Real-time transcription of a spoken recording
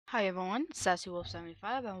Hi everyone, Sassy Wolf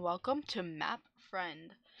 75 and welcome to Map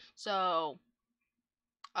Friend. So,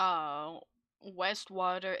 uh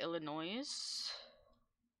Westwater, Illinois.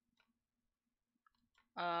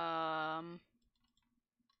 Um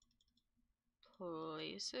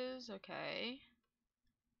Places, okay.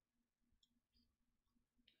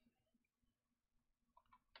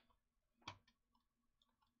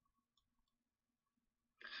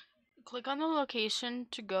 Click on the location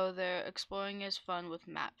to go there. Exploring is fun with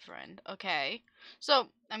Map Friend. Okay. So,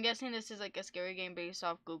 I'm guessing this is like a scary game based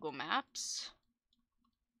off Google Maps.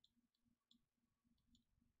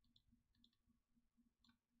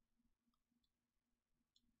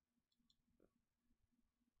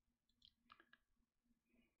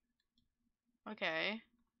 Okay.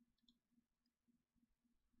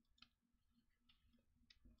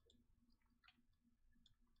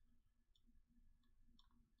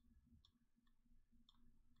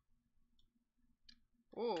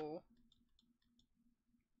 Ooh.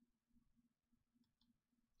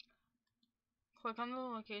 Click on the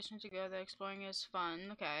location to go there. Exploring is fun.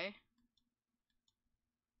 Okay.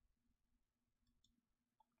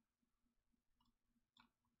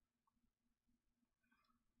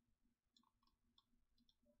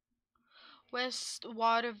 West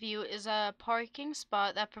Waterview is a parking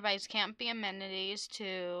spot that provides camping amenities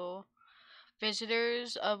to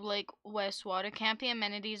visitors of Lake Westwater. Camping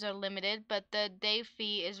amenities are limited, but the day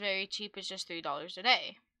fee is very cheap. It's just $3 a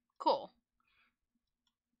day. Cool.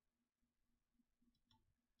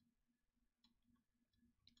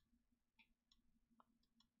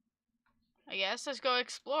 I guess let's go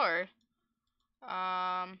explore.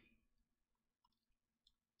 Um,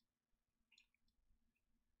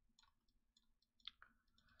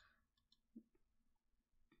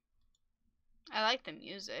 I like the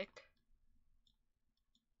music.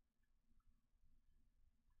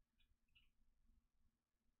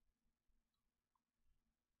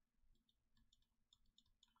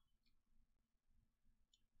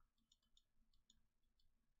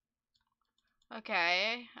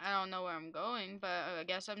 Okay, I don't know where I'm going, but I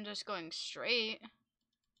guess I'm just going straight.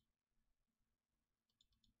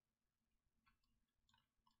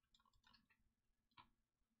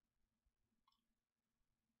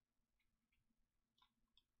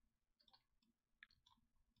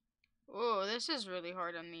 Oh, this is really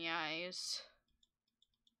hard on the eyes.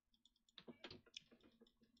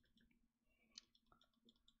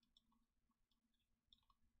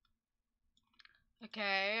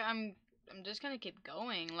 Okay, I'm just gonna keep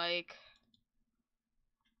going. Like,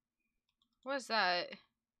 what's that?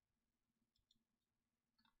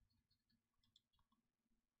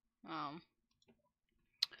 Um,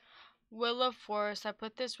 Willow Forest. I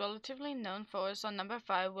put this relatively known forest on number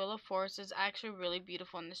 5. Willow Forest is actually really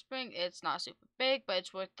beautiful in the spring. It's not super big, but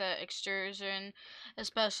it's worth the excursion.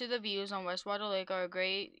 Especially the views on Westwater Lake are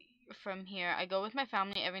great from here. I go with my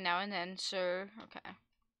family every now and then, sir. Okay.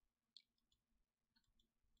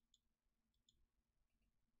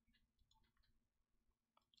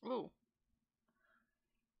 Ooh.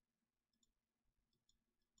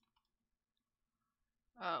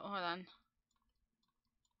 Oh, hold on.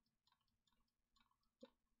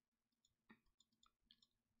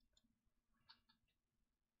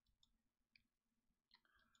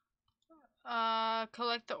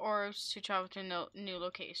 Collect the orbs to travel to new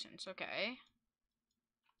locations. Okay.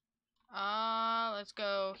 Let's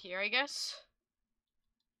go here, I guess.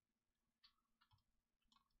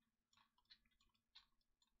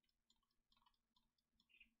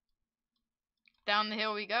 Down the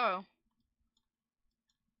hill we go.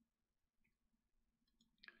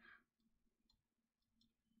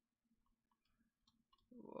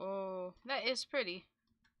 Whoa, that is pretty.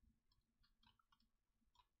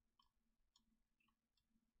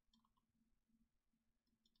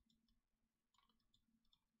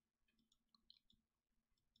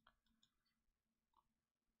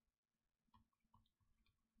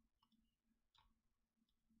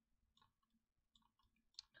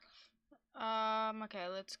 Okay,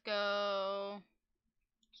 let's go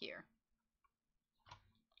here.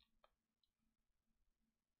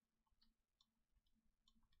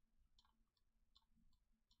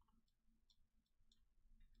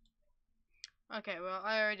 Okay, well,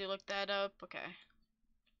 I already looked that up. Okay.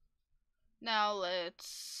 Now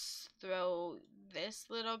let's throw this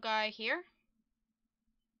little guy here.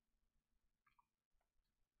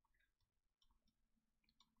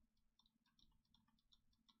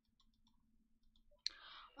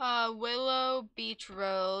 Willow Beach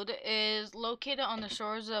Road is located on the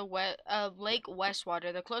shores of Lake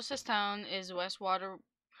Westwater. The closest town is Westwater,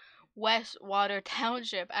 Westwater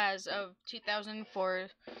Township as of 2004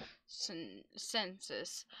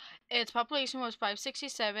 census. Its population was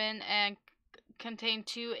 567 and contained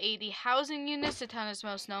 280 housing units. The town is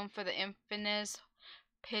most known for the infamous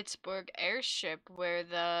Pittsburgh airship, where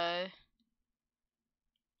the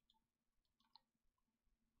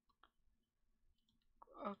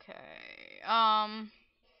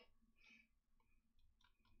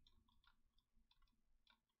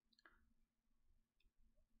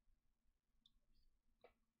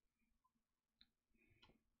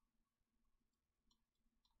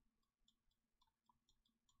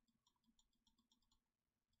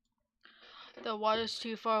the water's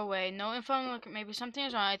too far away. No info. Look, maybe something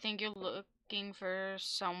is wrong. I think you're looking for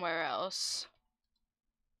somewhere else.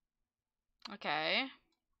 Okay.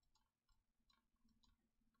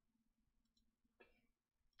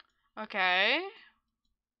 Okay.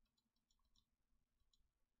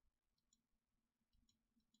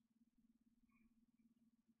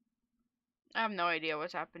 I have no idea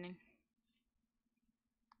what's happening.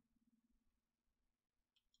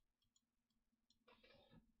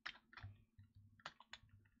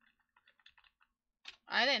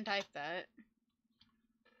 I didn't type that.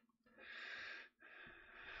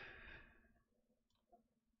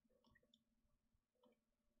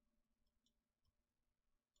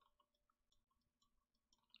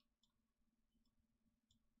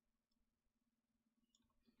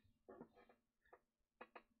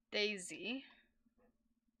 Daisy.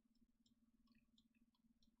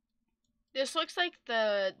 This looks like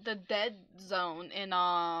the dead zone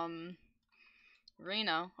in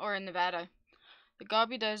Reno or in Nevada. The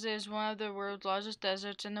Gobi Desert is one of the world's largest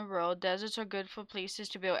deserts in the world. Deserts are good for places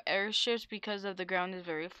to build airships because of the ground is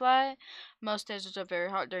very flat. Most deserts are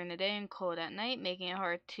very hot during the day and cold at night, making it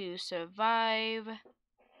hard to survive.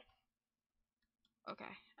 Okay.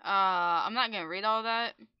 I'm not gonna read all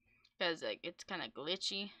that because like it's kind of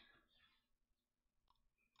glitchy.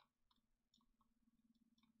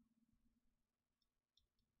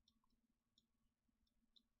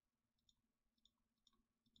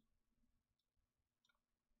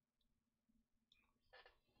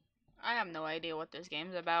 I have no idea what this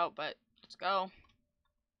game's about, but let's go.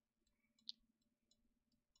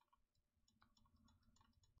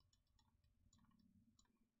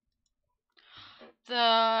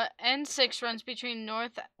 The N6 runs between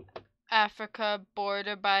North Africa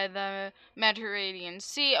border by the Mediterranean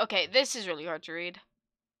Sea. Okay, this is really hard to read.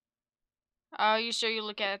 Are you sure you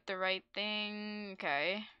look at the right thing?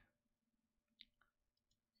 Okay.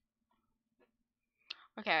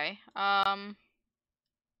 Okay.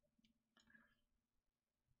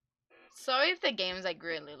 Sorry if the game's like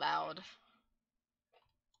really loud.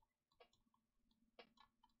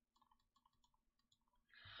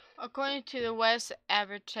 According to the West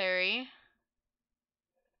Advertiser,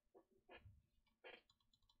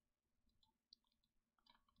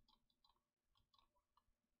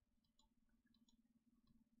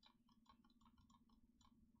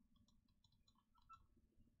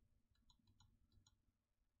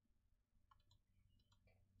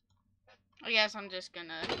 I guess I'm just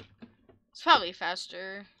gonna. It's probably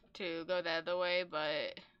faster to go the other way,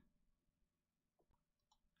 but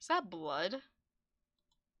is that blood?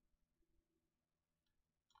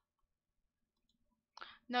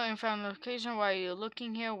 No info on location. Why are you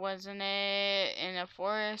looking here? Wasn't it in a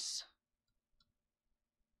forest?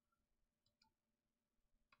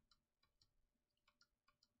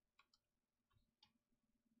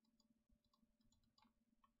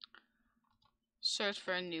 Search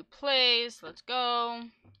for a new place. Let's go.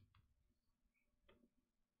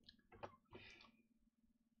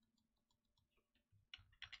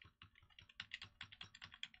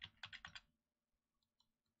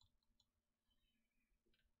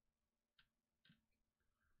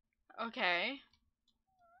 Okay.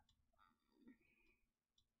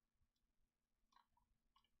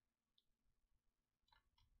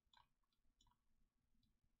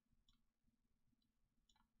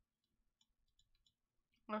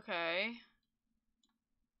 Okay.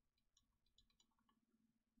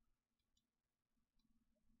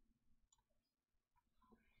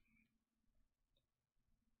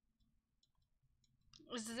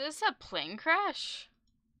 Is this a plane crash?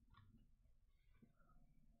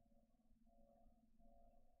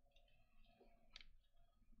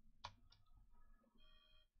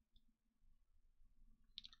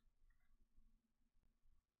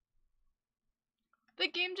 The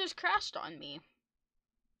game just crashed on me.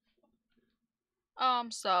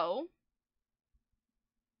 So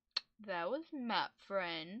that was Map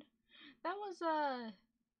Friend. That was a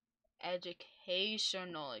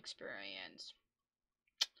educational experience.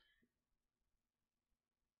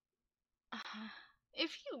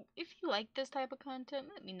 if you like this type of content,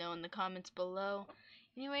 let me know in the comments below.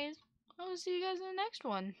 Anyways, I will see you guys in the next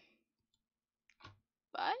one.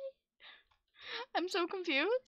 Bye. I'm so confused.